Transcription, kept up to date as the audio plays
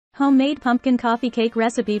Homemade pumpkin coffee cake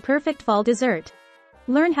recipe, perfect fall dessert.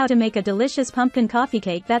 Learn how to make a delicious pumpkin coffee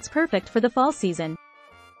cake that's perfect for the fall season.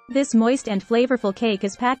 This moist and flavorful cake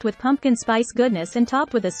is packed with pumpkin spice goodness and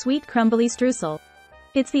topped with a sweet crumbly streusel.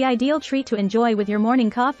 It's the ideal treat to enjoy with your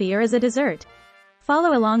morning coffee or as a dessert.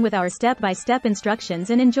 Follow along with our step-by-step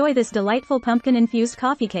instructions and enjoy this delightful pumpkin-infused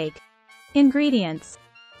coffee cake. Ingredients.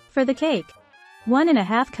 For the cake: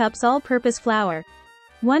 1½ cups all-purpose flour,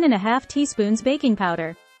 1½ teaspoons baking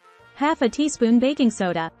powder, ½ teaspoon baking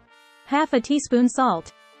soda, ½ teaspoon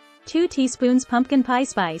salt, 2 teaspoons pumpkin pie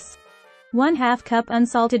spice, 1/2 cup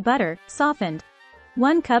unsalted butter, softened,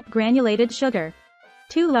 1 cup granulated sugar,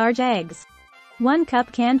 2 large eggs, 1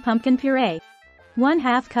 cup canned pumpkin puree,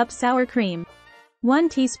 1/2 cup sour cream, 1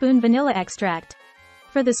 teaspoon vanilla extract.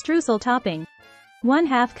 For the streusel topping: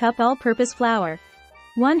 1/2 cup all-purpose flour,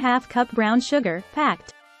 1/2 cup brown sugar,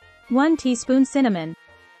 packed, 1 teaspoon cinnamon,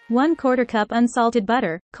 1/4 cup unsalted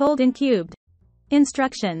butter, cold and cubed.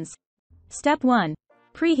 Instructions. Step 1.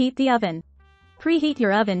 Preheat the oven. Preheat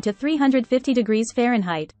your oven to 350 degrees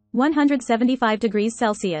Fahrenheit, 175 degrees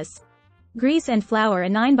Celsius. Grease and flour a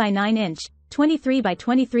 9 by 9 inch, 23 by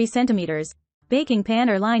 23 centimeters, baking pan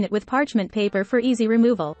or line it with parchment paper for easy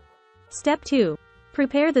removal. Step 2.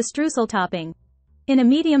 Prepare the streusel topping. In a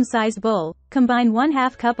medium-sized bowl, combine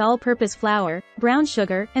 1/2 cup all-purpose flour, brown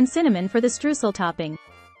sugar, and cinnamon for the streusel topping.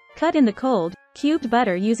 Cut in the cold, cubed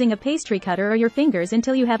butter using a pastry cutter or your fingers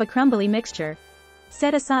until you have a crumbly mixture.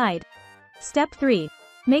 Set aside. Step 3.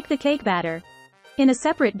 Make the cake batter. In a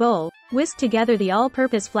separate bowl, whisk together the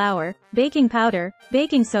all-purpose flour, baking powder,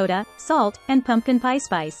 baking soda, salt, and pumpkin pie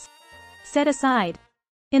spice. Set aside.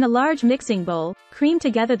 In a large mixing bowl, cream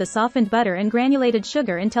together the softened butter and granulated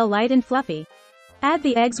sugar until light and fluffy. Add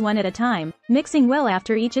the eggs one at a time, mixing well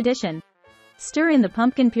after each addition. Stir in the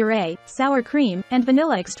pumpkin puree, sour cream, and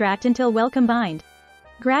vanilla extract until well combined.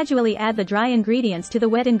 Gradually add the dry ingredients to the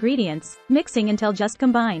wet ingredients, mixing until just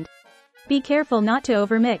combined. Be careful not to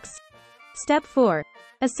overmix. Step 4.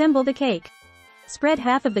 Assemble the cake. Spread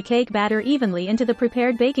half of the cake batter evenly into the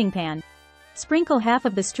prepared baking pan. Sprinkle half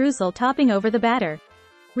of the streusel topping over the batter.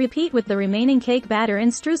 Repeat with the remaining cake batter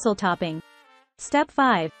and streusel topping. Step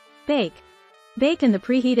 5. Bake. Bake in the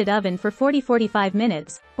preheated oven for 40-45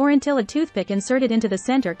 minutes, or until a toothpick inserted into the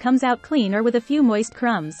center comes out clean or with a few moist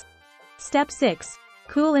crumbs. Step 6.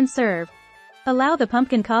 Cool and serve. Allow the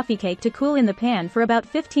pumpkin coffee cake to cool in the pan for about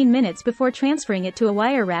 15 minutes before transferring it to a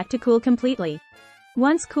wire rack to cool completely.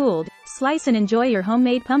 Once cooled, slice and enjoy your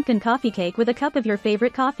homemade pumpkin coffee cake with a cup of your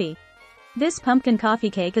favorite coffee. This pumpkin coffee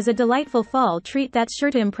cake is a delightful fall treat that's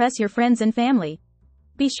sure to impress your friends and family.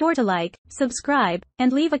 Be sure to like, subscribe,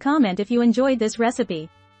 and leave a comment if you enjoyed this recipe.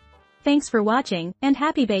 Thanks for watching, and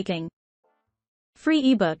happy baking!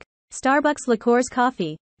 Free ebook: Starbucks Liqueurs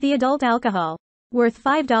Coffee, the adult alcohol, worth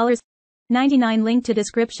 $5.99. Link to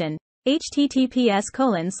description.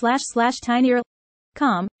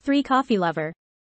 https://tinyurl.com. 3 Coffee Lover.